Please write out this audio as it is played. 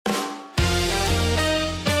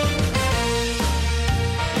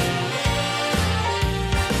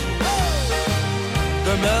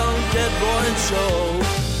Show.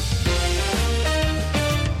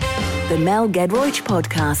 The Mel Gedroych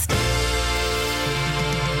Podcast.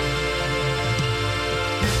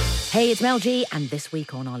 Hey, it's Mel G, and this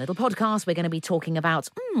week on our little podcast, we're going to be talking about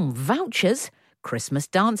vouchers, Christmas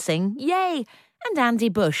dancing, yay, and Andy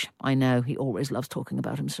Bush. I know, he always loves talking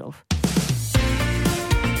about himself.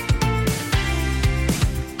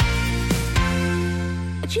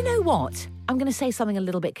 Do you know what? I'm going to say something a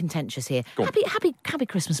little bit contentious here. Happy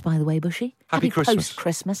Christmas, by the way, Bushy. Happy Christmas.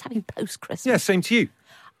 Post-Christmas. Happy post-Christmas. Yeah, same to you.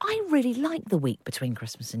 I really like the week between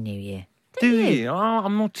Christmas and New Year. Do you? Oh,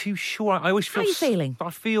 I'm not too sure. I always feel... How are you feeling? I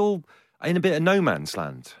feel in a bit of no man's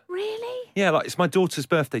land. Really? Yeah, like it's my daughter's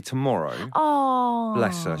birthday tomorrow. Oh.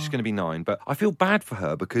 Bless her. She's going to be 9. But I feel bad for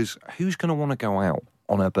her because who's going to want to go out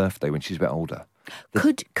on her birthday when she's a bit older?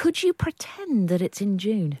 Could you pretend that it's in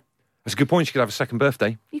June? That's a good point. She could have a second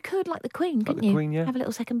birthday. You could, like the Queen, couldn't you? the Queen, yeah. Have a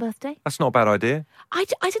little second birthday. That's not a bad idea. I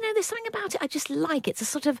don't know, there's something about it I just like. It's a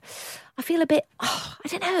sort of, I feel a bit,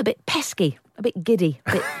 a bit pesky, a bit giddy,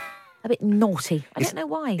 a bit naughty. I don't know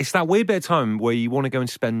why. It's that weird bit of time where you want to go and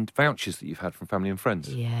spend vouchers that you've had from family and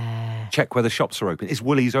friends. Yeah. Check whether shops are open. Is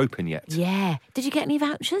Woolies open yet? Yeah. Did you get any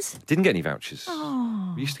vouchers? Didn't get any vouchers.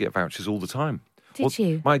 Oh. We used to get vouchers all the time. Did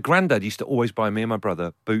you? My granddad used to always buy me and my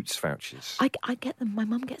brother Boots vouchers. I get them. My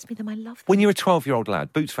mum gets me them. I love them. When you're a 12-year-old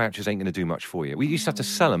lad, Boots vouchers ain't going to do much for you. We used to have to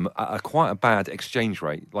sell them at quite a bad exchange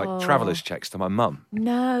rate, like traveller's checks to my mum.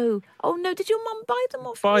 No. Oh, no. Did your mum buy them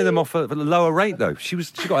off Buy you? them off at a lower rate, though. She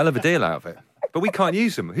got a hell of a deal out of it. But we can't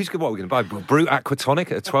use them. What are we going to buy? Brute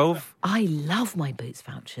Aquatonic at 12? I love my Boots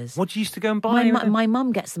vouchers. What do you used to go and buy? My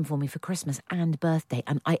mum gets them for me for Christmas and birthday,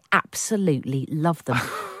 and I absolutely love them.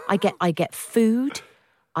 I get food.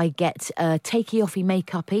 I get takey-offy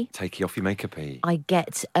make-uppy. Takey-offy make-uppy. I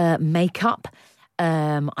get makeup.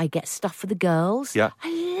 I get stuff for the girls. Yeah.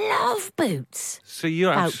 I love Boots. So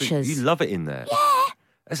you're vouchers. You love it in there. Yeah.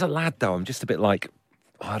 As a lad, though, I'm just a bit like,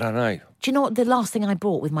 I don't know. Do you know what the last thing I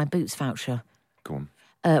bought with my Boots voucher? Go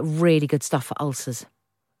on. Really good stuff for ulcers.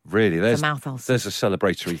 Really? For mouth ulcers. There's a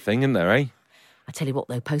celebratory thing in there, eh? I tell you what,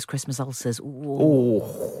 though, post-Christmas ulcers. Ooh.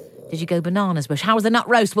 Oh. Did you go bananas, Bush? How was the nut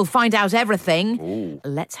roast? We'll find out everything. Ooh.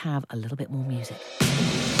 Let's have a little bit more music.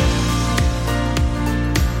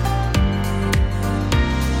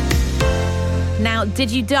 Now, did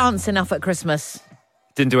you dance enough at Christmas?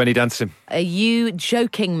 Didn't do any dancing. Are you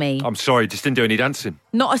joking me? I'm sorry, just didn't do any dancing.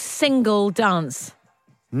 Not a single dance.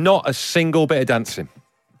 Not a single bit of dancing.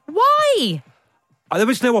 Why? There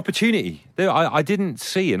was no opportunity. I didn't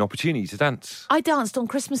see an opportunity to dance. I danced on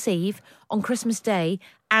Christmas Eve, on Christmas Day,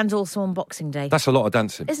 and also on Boxing Day. That's a lot of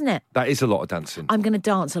dancing. Isn't it? That is a lot of dancing. I'm going to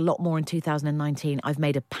dance a lot more in 2019. I've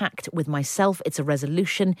made a pact with myself. It's a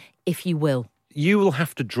resolution, if you will. You will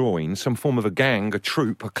have to join some form of a gang, a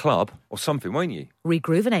troupe, a club, or something, won't you?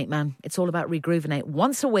 Regroovinate, man. It's all about Regroovinate.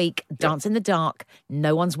 Once a week, dance in the dark,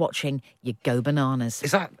 no one's watching, you go bananas.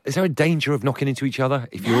 Is there a danger of knocking into each other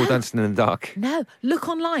if you're all dancing in the dark? No. Look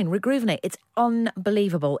online, Regroovinate. It's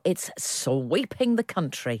unbelievable. It's sweeping the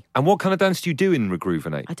country. And what kind of dance do you do in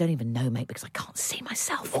Regroovinate? I don't even know, mate, because I can't see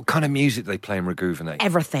myself. What kind of music do they play in Regroovinate?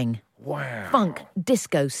 Everything. Wow. Funk,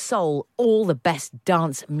 disco, soul, all the best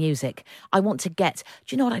dance music. I want to get...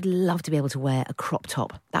 Do you know what? I'd love to be able to wear a crop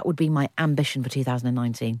top. That would be my ambition for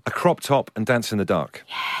 2019. A crop top and dance in the dark?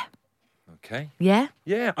 Yeah. Okay. Yeah?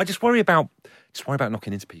 Yeah, I just worry about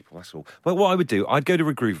knocking into people, that's all. But what I would do, I'd go to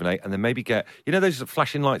Regroovinate and then maybe get... You know those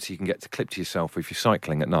flashing lights you can get to clip to yourself if you're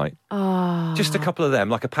cycling at night? Oh. Just a couple of them,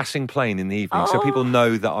 like a passing plane in the evening, so people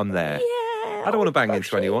know that I'm there. Yeah. I don't want to bang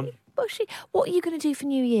into anyone. Bushy. What are you going to do for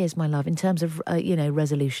New Year's, my love, in terms of,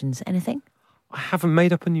 resolutions? Anything? I haven't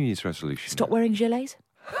made up a New Year's resolution. Stop wearing gilets?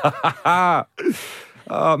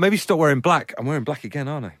 Maybe stop wearing black. I'm wearing black again,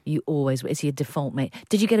 aren't I? You always... It's your default, mate.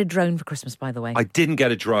 Did you get a drone for Christmas, by the way? I didn't get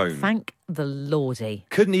a drone. Thank the Lordy.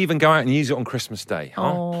 Couldn't even go out and use it on Christmas Day.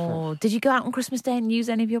 Huh? Oh, did you go out on Christmas Day and use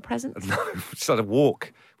any of your presents? No, we just had a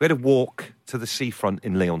walk. We had a walk to the seafront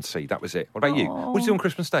in Leigh-on-Sea. That was it. What about you? What did you do on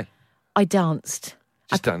Christmas Day? I danced.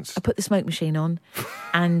 Just dance. I put the smoke machine on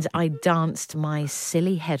and I danced my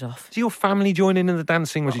silly head off. Did your family join in the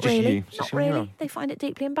dancing? Was it just really? you? Not really. They find it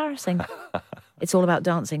deeply embarrassing. It's all about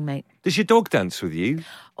dancing, mate. Does your dog dance with you?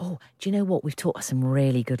 Oh, do you know what? We've taught her some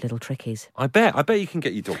really good little trickies. I bet you can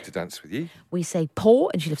get your dog to dance with you. We say paw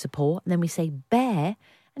and she lifts a paw, and then we say bear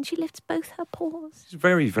and she lifts both her paws. She's a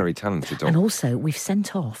very, very talented dog. And also, we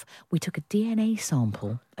took a DNA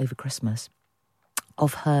sample over Christmas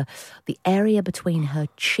of the area between her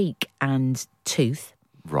cheek and tooth.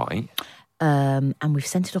 Right. And we've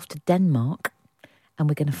sent it off to Denmark, and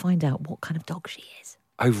we're going to find out what kind of dog she is.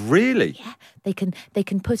 Oh, really? Yeah. They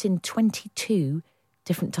can put in 22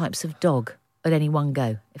 different types of dog at any one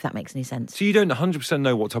go, if that makes any sense. So you don't 100%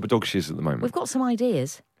 know what type of dog she is at the moment? We've got some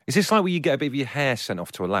ideas. Is this like where you get a bit of your hair sent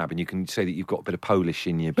off to a lab and you can say that you've got a bit of Polish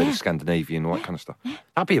in you, a bit of Scandinavian, all that kind of stuff? Yeah.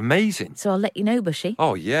 That'd be amazing. So I'll let you know, Bushy.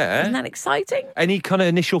 Oh, yeah. Isn't that exciting? Any kind of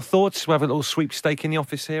initial thoughts? We have a little sweepstake in the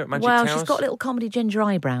office here at Magic Towers? Well, she's got little comedy ginger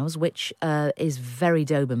eyebrows, which is very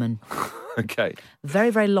Doberman. Okay. Very,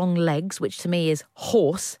 very long legs, which to me is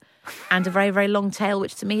horse, and a very, very long tail,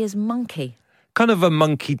 which to me is monkey. Kind of a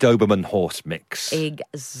monkey Doberman horse mix.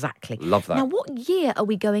 Exactly. Love that. Now, what year are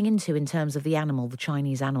we going into in terms of the animal, the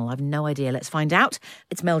Chinese animal? I've no idea. Let's find out.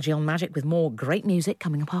 It's Mel G on Magic with more great music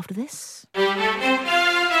coming up after this.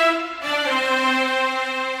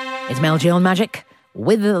 It's Mel G on Magic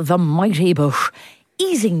with the mighty Bush,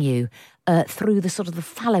 easing you through the sort of the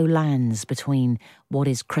fallow lands between what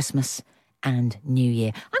is Christmas and New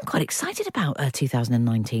Year. I'm quite excited about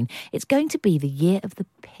 2019. It's going to be the year of the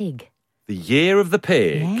pig. The year of the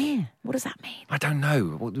pig? Yeah. What does that mean? I don't know.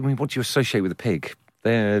 What do you associate with a pig?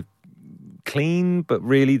 They're clean, but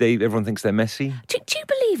really everyone thinks they're messy? Do you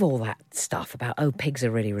believe all that stuff about, pigs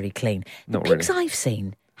are really, really clean? Not the pigs really. I've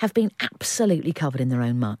seen have been absolutely covered in their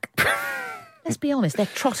own muck. Let's be honest, their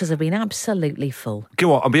trotters have been absolutely full. You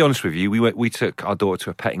know what? I'll be honest with you. We took our daughter to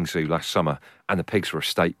a petting zoo last summer and the pigs were a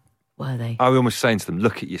state. Were they? I was almost saying to them,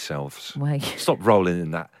 look at yourselves. Were you? Stop rolling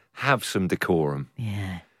in that. Have some decorum.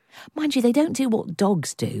 Yeah. Mind you, they don't do what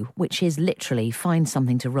dogs do, which is literally find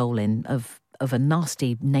something to roll in of a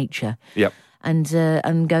nasty nature. Yep. And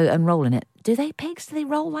go and roll in it. Do they, pigs? Do they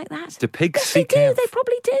roll like that? Do pigs Yes, they seek do. out They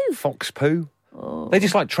probably do. fox poo? Oh. They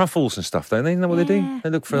just like truffles and stuff, don't they? Isn't that what they do? Yeah, They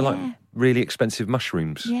look for like really expensive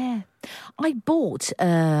mushrooms. Yeah. I bought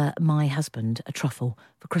my husband a truffle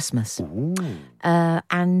for Christmas. Ooh.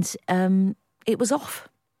 And it was off.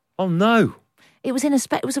 Oh, no. It was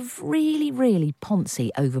it was a really, really poncy,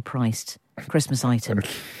 overpriced Christmas item.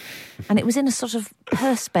 And it was in a sort of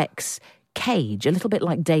Perspex cage, a little bit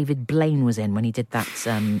like David Blaine was in when he did that,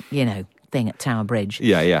 thing at Tower Bridge.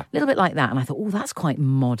 Yeah, yeah. A little bit like that. And I thought, that's quite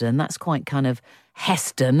modern. That's quite kind of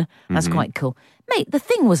Heston. That's quite cool. Mate, the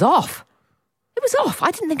thing was off. It was off. I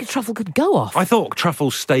didn't think a truffle could go off. I thought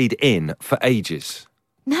truffles stayed in for ages.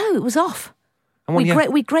 No, it was off. And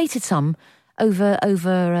when We grated some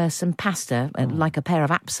over some pasta, like a pair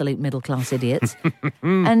of absolute middle-class idiots.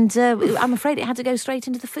 And I'm afraid it had to go straight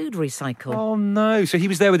into the food recycle. Oh, no. So he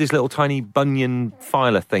was there with his little tiny bunion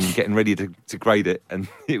filer thing, getting ready to grade it, and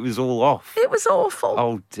it was all off. It was awful.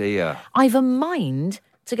 Oh, dear. I've a mind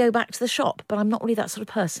to go back to the shop, but I'm not really that sort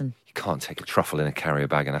of person. You can't take a truffle in a carrier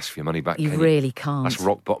bag and ask for your money back, You can really can't. That's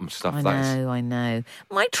rock-bottom stuff, I that is. know.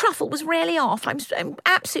 My truffle was really off. I'm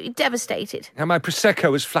absolutely devastated. And my Prosecco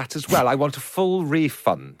was flat as well. I want a full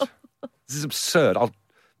refund. This is absurd. I'll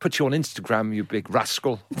put you on Instagram, you big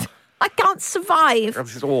rascal. I can't survive.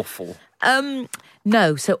 This is awful.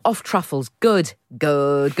 No, so off truffles. Good.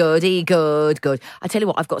 I tell you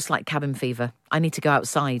what, I've got a slight cabin fever. I need to go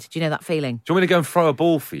outside. Do you know that feeling? Do you want me to go and throw a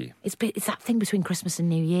ball for you? It's that thing between Christmas and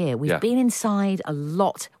New Year. We've Yeah. been inside a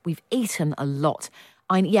lot. We've eaten a lot.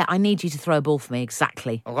 I need you to throw a ball for me,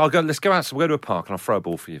 exactly. I'll go. Let's go outside. We'll go to a park and I'll throw a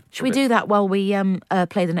ball for you. Should we do that while we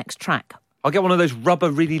play the next track? I'll get one of those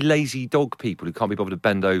rubber, really lazy dog people who can't be bothered to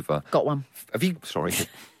bend over. Got one. Have you? Sorry.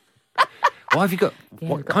 Why have you got? Yeah,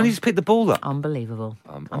 What, we've got can't you one. just pick the ball up? Unbelievable.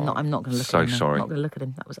 I'm not going to look so at him. sorry. I'm not going to look at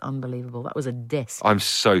him. That was unbelievable. That was a diss. I'm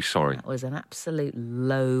so sorry. That was an absolute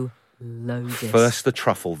low diss. First the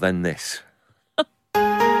truffle, then this.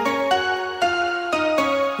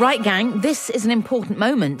 Right, gang, this is an important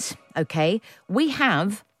moment, okay? We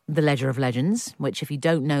have the Ledger of Legends, which if you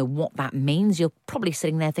don't know what that means, you're probably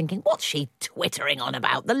sitting there thinking, what's she twittering on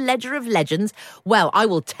about? The Ledger of Legends? Well, I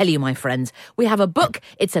will tell you, my friends. We have a book,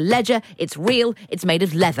 it's a ledger, it's real, it's made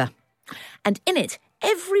of leather. And in it,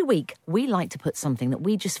 every week, we like to put something that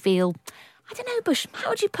we just feel, I don't know, Bush, how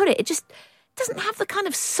would you put it? It just doesn't have the kind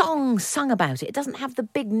of song sung about it. It doesn't have the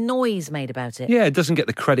big noise made about it. Yeah, it doesn't get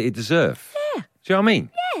the credit it deserves. Yeah. Do you know what I mean?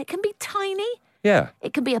 Yeah, it can be tiny. Yeah.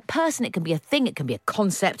 It can be a person, it can be a thing, it can be a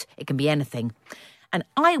concept, it can be anything. And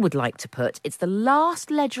I would like to put, it's the last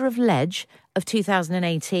Ledger of Ledge of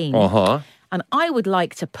 2018. Uh-huh. And I would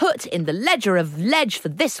like to put in the Ledger of Ledge for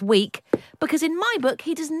this week, because in my book,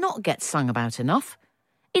 he does not get sung about enough.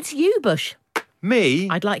 It's you, Bush. Me?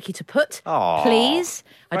 I'd like you to put, Aw, please,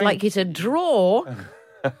 I'd like you to draw.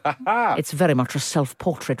 It's very much a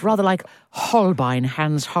self-portrait, rather like Holbein,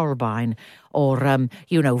 Hans Holbein, or,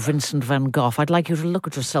 Vincent van Gogh. I'd like you to look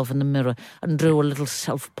at yourself in the mirror and do a little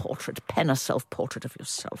self-portrait, pen a self-portrait of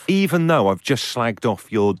yourself. Even though I've just slagged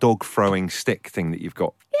off your dog-throwing stick thing that you've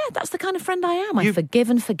got that's the kind of friend I am. I forgive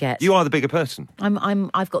and forget. You are the bigger person.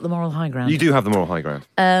 I've got the moral high ground. You do have the moral high ground.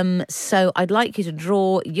 So I'd like you to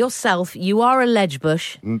draw yourself. You are a ledge,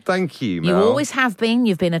 Bush. Thank you, Mel. You always have been.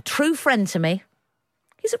 You've been a true friend to me.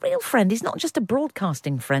 He's a real friend. He's not just a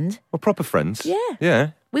broadcasting friend. We're proper friends. Yeah.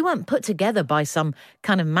 Yeah. We weren't put together by some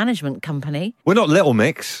kind of management company. We're not Little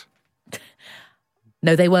Mix.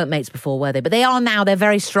 No, they weren't mates before, were they? But they are now. They're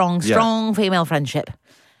very strong female friendship.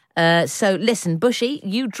 So listen, Bushy,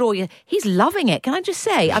 you draw your... He's loving it, can I just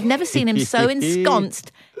say? I've never seen him so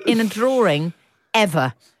ensconced in a drawing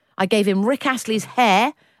ever. I gave him Rick Astley's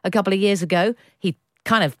hair a couple of years ago. He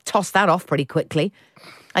kind of tossed that off pretty quickly.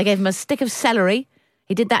 I gave him a stick of celery.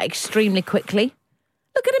 He did that extremely quickly.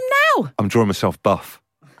 Look at him now. I'm drawing myself buff.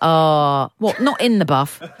 What, not in the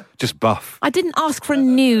buff? Just buff. I didn't ask for a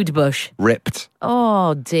nude, Bush. Ripped.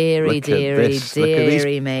 Oh, dearie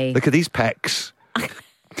me. Look at these pecs.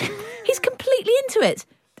 He's completely into it.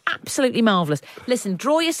 Absolutely marvellous. Listen,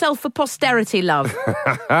 draw yourself for posterity, love.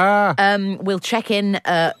 We'll check in.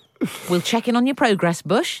 We'll check in on your progress,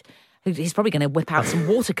 Bush. He's probably going to whip out some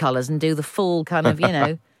watercolours and do the full kind of,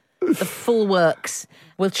 the full works.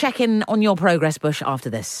 We'll check in on your progress, Bush, after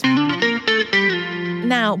this.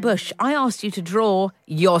 Now, Bush, I asked you to draw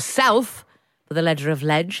yourself for the Ledger of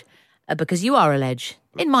Ledge because you are a ledge,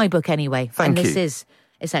 in my book anyway. Thank you. And this is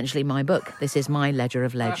essentially my book. This is my Ledger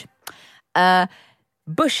of Ledge.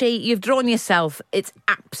 Bushy, you've drawn yourself. It's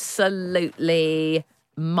absolutely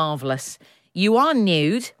marvellous. You are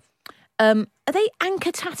nude. Are they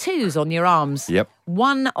anchor tattoos on your arms? Yep.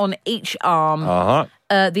 One on each arm.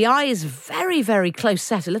 Uh-huh. The eye is very, very close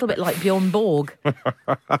set, a little bit like Bjorn Borg.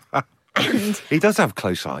 And he does have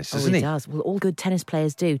close eyes, doesn't he? He does. Well, all good tennis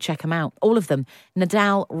players do. Check them out. All of them.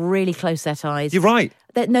 Nadal, really close set eyes. You're right.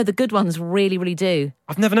 No, the good ones really, really do.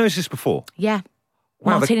 I've never noticed this before. Yeah.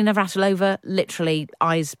 Wow, Martina Navratilova, literally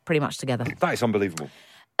eyes pretty much together. That is unbelievable.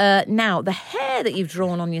 Now, the hair that you've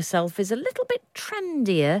drawn on yourself is a little bit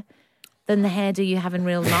trendier than the hairdo you have in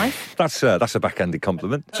real life. That's a backhanded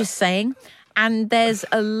compliment. Just saying. And there's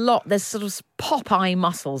sort of Popeye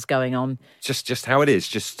muscles going on. Just how it is.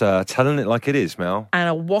 Just telling it like it is, Mel. And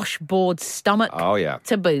a washboard stomach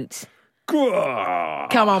to boot.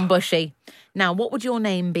 Come on, Bushy. Now, what would your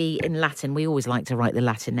name be in Latin? We always like to write the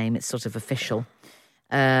Latin name. It's sort of official.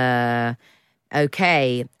 Okay.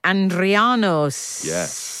 Andrianos.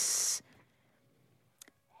 Yes.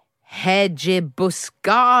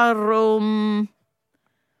 Hegibuscarum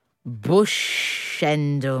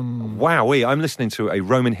Bushendum. Wowee, I'm listening to a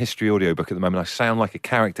Roman history audiobook at the moment. I sound like a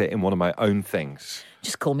character in one of my own things.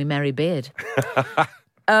 Just call me Mary Beard.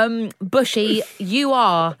 Bushy, you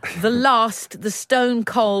are the stone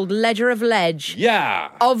cold Ledger of Ledge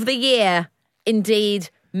of the year. Indeed,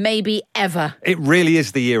 maybe ever. It really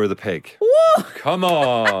is the year of the pig. Woo! Come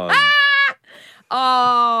on.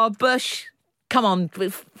 Oh, Bush, come on,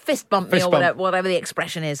 fist bump me or whatever the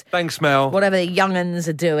expression is. Thanks, Mel. Whatever the young'uns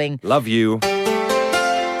are doing. Love you.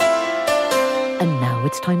 And now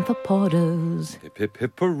it's time for Podders. Hip, hip,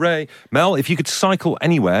 hip, hooray. Mel, if you could cycle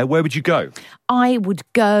anywhere, where would you go? I would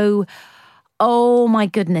go... Oh, my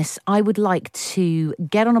goodness. I would like to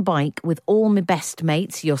get on a bike with all my best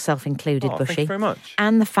mates, yourself included, Bushy. Thank you very much.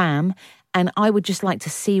 And the fam. And I would just like to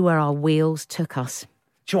see where our wheels took us.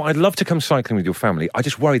 Do you know what? I'd love to come cycling with your family. I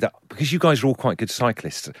just worry that because you guys are all quite good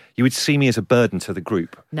cyclists, you would see me as a burden to the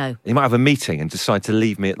group. No. You might have a meeting and decide to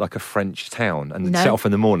leave me at like a French town and set off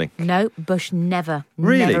in the morning. No, Bush, never.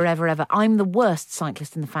 Really? Never, ever, ever. I'm the worst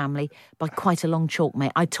cyclist in the family by quite a long chalk,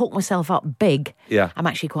 mate. I talk myself up big. Yeah. I'm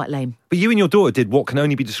actually quite lame. But you and your daughter did what can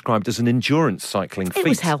only be described as an endurance cycling feat. It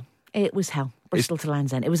was hell. It was hell. Bristol to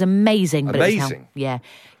Land's End. It was amazing, but it was hell. Yeah.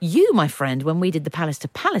 You, my friend, when we did the Palace to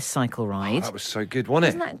Palace cycle ride. That was so good,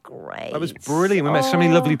 wasn't it? Wasn't that great? That was brilliant. We met so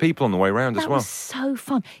many lovely people on the way around as well. That was so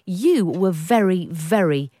fun. You were very,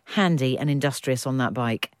 very handy and industrious on that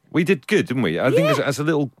bike. We did good, didn't we? I think as a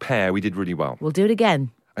little pair, we did really well. We'll do it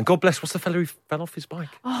again. And God bless, what's the fellow who fell off his bike?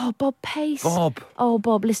 Oh, Bob Pace. Bob. Oh,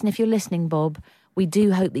 Bob, listen, if you're listening, Bob, we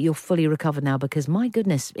do hope that you're fully recovered now because, my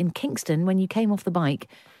goodness, in Kingston, when you came off the bike,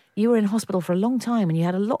 you were in hospital for a long time and you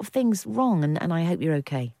had a lot of things wrong, and I hope you're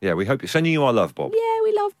okay. Yeah, we hope you're sending you our love, Bob. Yeah,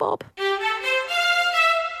 we love Bob.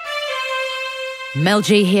 Mel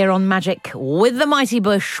G here on Magic with the Mighty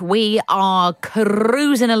Bush. We are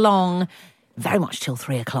cruising along very much till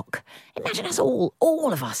 3 o'clock. Imagine us all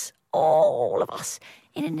of us,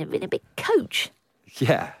 in a big coach.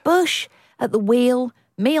 Yeah. Bush at the wheel,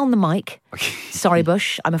 me on the mic. Sorry,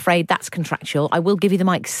 Bush, I'm afraid that's contractual. I will give you the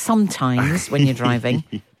mic sometimes when you're driving.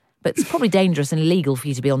 But it's probably dangerous and illegal for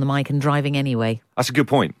you to be on the mic and driving anyway. That's a good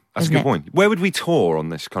point. Isn't it? Where would we tour on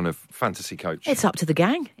this kind of fantasy coach? It's up to the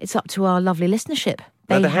gang. It's up to our lovely listenership.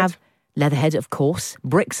 They Leatherhead? have Leatherhead, of course.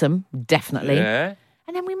 Brixham, definitely. Yeah.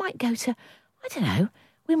 And then we might go to, I don't know,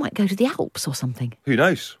 we might go to the Alps or something. Who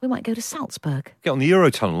knows? We might go to Salzburg. Get on the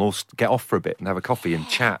Eurotunnel or get off for a bit and have a coffee and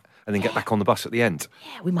chat and then get back on the bus at the end.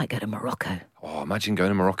 Yeah, we might go to Morocco. Oh, imagine going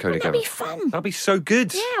to Morocco together. That'd be fun. That'd be so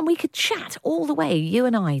good. Yeah, and we could chat all the way, you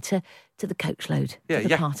and I, to the coach load, to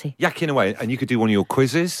the party. Yakking away. And you could do one of your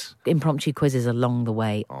quizzes. Impromptu quizzes along the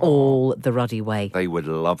way, all the ruddy way. They would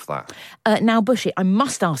love that. Now, Bushy, I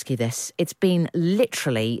must ask you this. It's been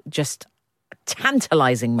literally just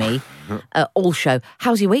tantalising me all show.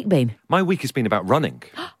 How's your week been? My week has been about running.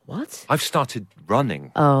 What? I've started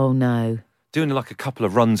running. Oh, no. Doing like a couple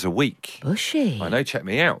of runs a week. Bushy. I know, check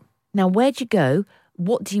me out. Now, where'd you go?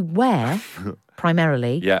 What do you wear,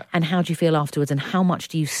 primarily? Yeah. And how do you feel afterwards? And how much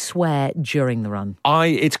do you swear during the run?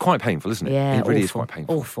 It's quite painful, isn't it? Yeah, it really is awful, quite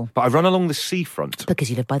painful. awful. But I run along the seafront. Because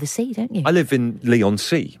you live by the sea, don't you? I live in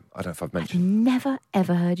Leigh-on-Sea. I don't know if I've mentioned. Never,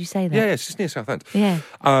 ever heard you say that. Yeah, it's just near Southend. Yeah.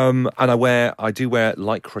 And I do wear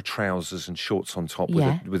lycra trousers and shorts on top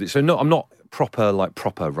with it. So I'm not proper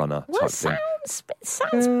runner Well, type thing.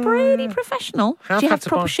 sounds pretty professional. Do you have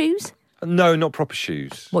proper shoes? No, not proper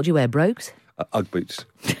shoes. What do you wear, brogues? Ugg boots.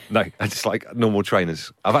 No, I just like normal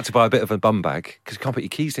trainers. I've had to buy a bit of a bum bag because you can't put your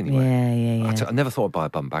keys anywhere. Yeah. I never thought I'd buy a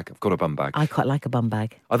bum bag. I've got a bum bag. I quite like a bum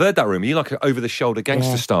bag. I've heard that rumour. You like an over-the-shoulder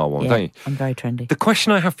gangster style one, don't you? I'm very trendy. The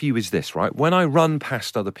question I have for you is this, right? When I run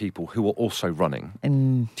past other people who are also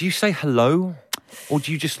running, do you say hello or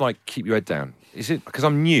do you just like keep your head down? Is it because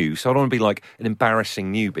I'm new, so I don't want to be like an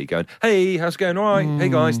embarrassing newbie going, hey, how's it going? All right. Hey,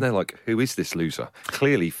 guys. And they're like, who is this loser?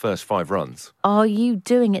 Clearly, first 5 runs. Are you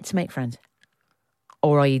doing it to make friends?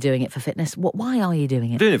 Or are you doing it for fitness? Why are you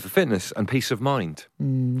doing it? I'm doing it for fitness and peace of mind.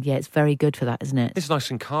 Yeah, it's very good for that, isn't it? It's nice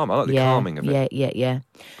and calm. I like the calming of it. Yeah.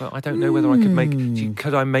 But I don't know whether I could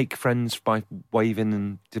could I make friends by waving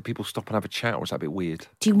and do people stop and have a chat, or is that a bit weird?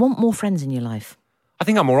 Do you want more friends in your life? I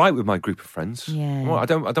think I'm all right with my group of friends. Yeah. Well, I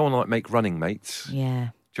don't want to like make running mates. Yeah. Do you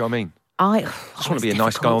know what I mean? I just want to be a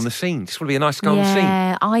nice guy on the scene. Just want to be a nice guy on the scene.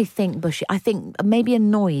 Yeah, I think, Bushy, maybe a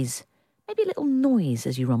noise. Maybe a little noise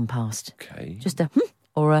as you run past. Okay. Just a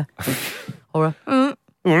or a yeah,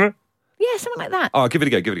 something like that. Oh, give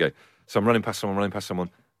it a go. So I'm running past someone.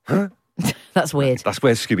 That's weird. That's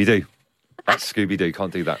where Scooby-Doo. That's Scooby-Doo.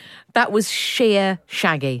 Can't do that. That was sheer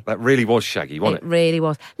Shaggy. That really was Shaggy, wasn't it? It really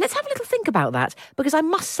was. Let's have a little think about that, because I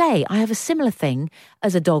must say I have a similar thing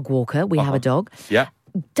as a dog walker. We have a dog. Yeah.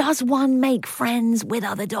 Does one make friends with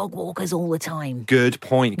other dog walkers all the time? Good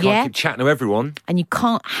point. You can't keep chatting to everyone. And you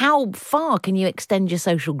can't. How far can you extend your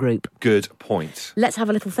social group? Good point. Let's have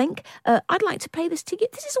a little think. I'd like to play this to you.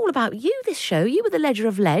 This is all about you, this show. You were the Ledger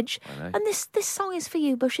of Ledge. And this song is for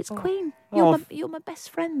you, Bush. It's Queen. You're my best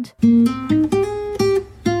friend.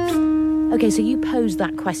 Okay, so you posed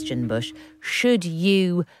that question, Bush. Should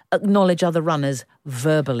you acknowledge other runners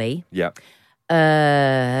verbally? Yeah.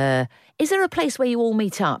 Is there a place where you all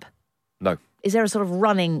meet up? No. Is there a sort of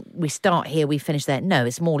running, we start here, we finish there? No,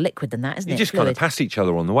 it's more liquid than that, isn't it? You just kind of pass each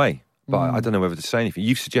other on the way. But I don't know whether to say anything.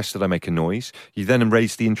 You've suggested I make a noise. You then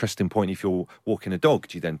raise the interesting point if you're walking a dog.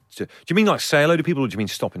 Do you mean like say hello to people, or do you mean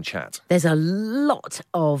stop and chat? There's a lot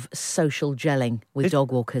of social gelling with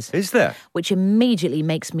dog walkers. Is there? Which immediately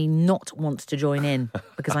makes me not want to join in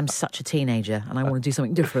because I'm such a teenager and I want to do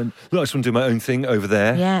something different. I just want to do my own thing over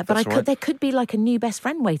there. Yeah, but there could be like a new best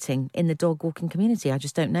friend waiting in the dog walking community. I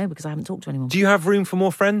just don't know because I haven't talked to anyone. Do you have room for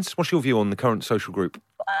more friends? What's your view on the current social group?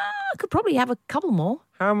 I could probably have a couple more.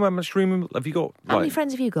 How much room have you got? How many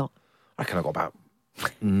friends have you got? I reckon I've got about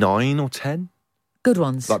 9 or 10. Good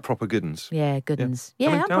ones. Like proper good ones. Yeah, good ones.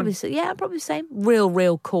 Yeah, I'm probably the same.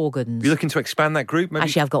 Real core good ones. Are you looking to expand that group? Maybe?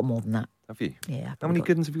 Actually, I've got more than that. Have you? Yeah. How many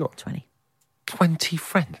good ones have you got? 20. 20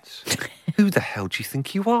 friends? Who the hell do you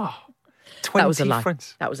think you are? 20 that was a lie.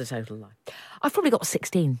 friends. That was a total lie. I've probably got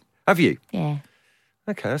 16. Have you? Yeah.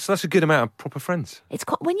 Okay, so that's a good amount of proper friends. It's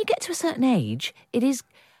quite, when you get to a certain age, it is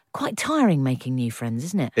quite tiring making new friends,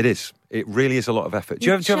 isn't it? It is. It really is a lot of effort. Do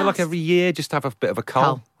you ever like every year just have a bit of a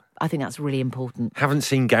cull? I think that's really important. Haven't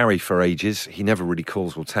seen Gary for ages. He never really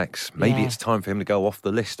calls or texts. Maybe it's time for him to go off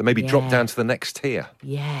the list and maybe drop down to the next tier.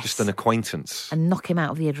 Yes. Just an acquaintance. And knock him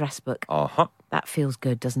out of the address book. Uh-huh. That feels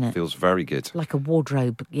good, doesn't it? Feels very good. Like a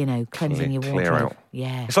wardrobe, cleansing your wardrobe. Clear out.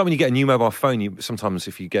 Yeah. It's like when you get a new mobile phone, sometimes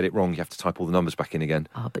if you get it wrong, you have to type all the numbers back in again.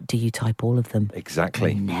 Oh, but do you type all of them?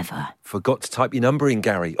 Exactly. Never. Forgot to type your number in,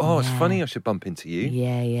 Gary. Oh, it's funny, I should bump into you.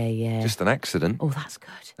 Yeah. Just an accident. Oh, that's good.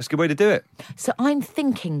 That's a good way to do it. So I'm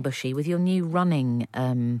thinking, Bushy, with your new running,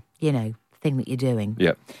 thing that you're doing.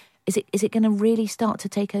 Yeah. Is it going to really start to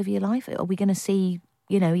take over your life? Are we going to see,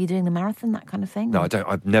 you're doing the marathon, that kind of thing? No, I don't.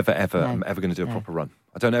 I'm never, ever, I'm ever going to do a proper run.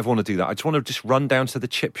 I don't ever want to do that. I just want to run down to the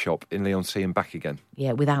chip shop in Leigh-on-Sea and back again.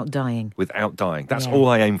 Yeah, without dying. Without dying. That's all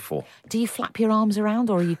I aim for. Do you flap your arms around,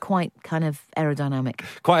 or are you quite kind of aerodynamic?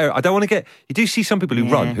 I don't want to get... You do see some people who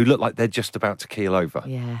run who look like they're just about to keel over.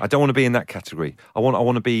 Yeah. I don't want to be in that category. I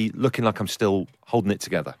want to be looking like I'm still holding it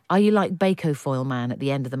together. Are you like Bako Foil Man at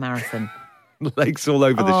the end of the marathon? Legs all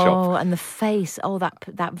over the shop. Oh, and the face. Oh,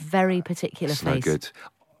 that very particular face. No good.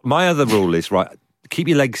 My other rule is, right, keep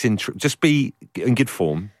your legs in... just be in good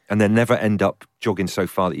form and then never end up jogging so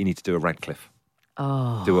far that you need to do a Radcliffe.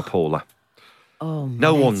 Oh. Do a Paula. Oh,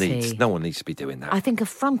 no one needs to be doing that. I think a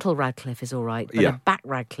frontal Radcliffe is all right, but a back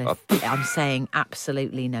Radcliffe, I'm saying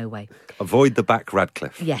absolutely no way. Avoid the back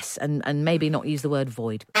Radcliffe. Yes, and maybe not use the word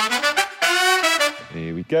void.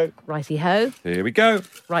 Here we go. Righty-ho. Here we go.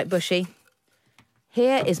 Right, Bushy.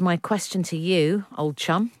 Here is my question to you, old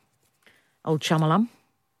chum. Old chum-alum.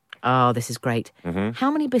 Oh, this is great. Mm-hmm. How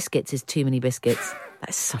many biscuits is too many biscuits?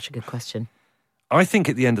 That's such a good question. I think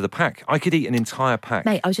at the end of the pack, I could eat an entire pack.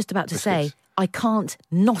 Mate, I was just about to say, I can't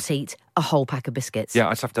not eat a whole pack of biscuits. Yeah,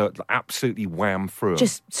 I just have to absolutely wham through them.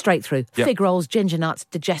 Just straight through. Yep. Fig rolls, ginger nuts,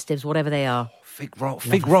 digestives, whatever they are. Fig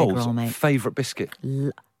rolls, mate. favourite biscuit.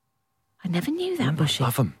 I never knew that, Bushy. I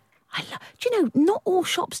love them. Do you know, not all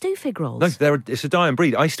shops do fig rolls. No, it's a dying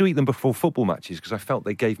breed. I used to eat them before football matches because I felt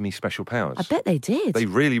they gave me special powers. I bet they did. They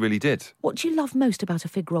really, really did. What do you love most about a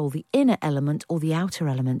fig roll, the inner element or the outer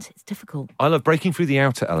element? It's difficult. I love breaking through the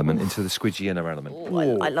outer element into the squidgy inner element.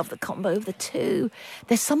 I love the combo of the two.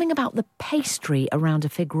 There's something about the pastry around a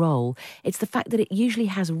fig roll. It's the fact that it usually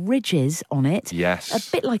has ridges on it. Yes. A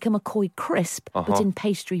bit like a McCoy crisp, but in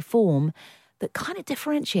pastry form. That kind of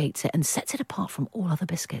differentiates it and sets it apart from all other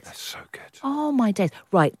biscuits. That's so good. Oh, my days.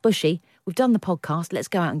 Right, Bushy, we've done the podcast. Let's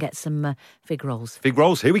go out and get some fig rolls. Fig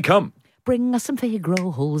rolls, here we come. Bring us some fig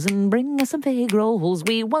rolls and bring us some fig rolls.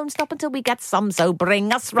 We won't stop until we get some, so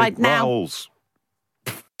bring us right now. Rolls.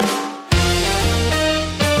 The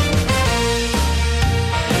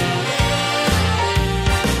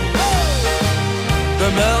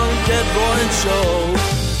Mel and Gedroich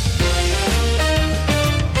Show.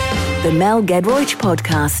 The Mel Gedroich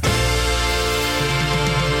Podcast.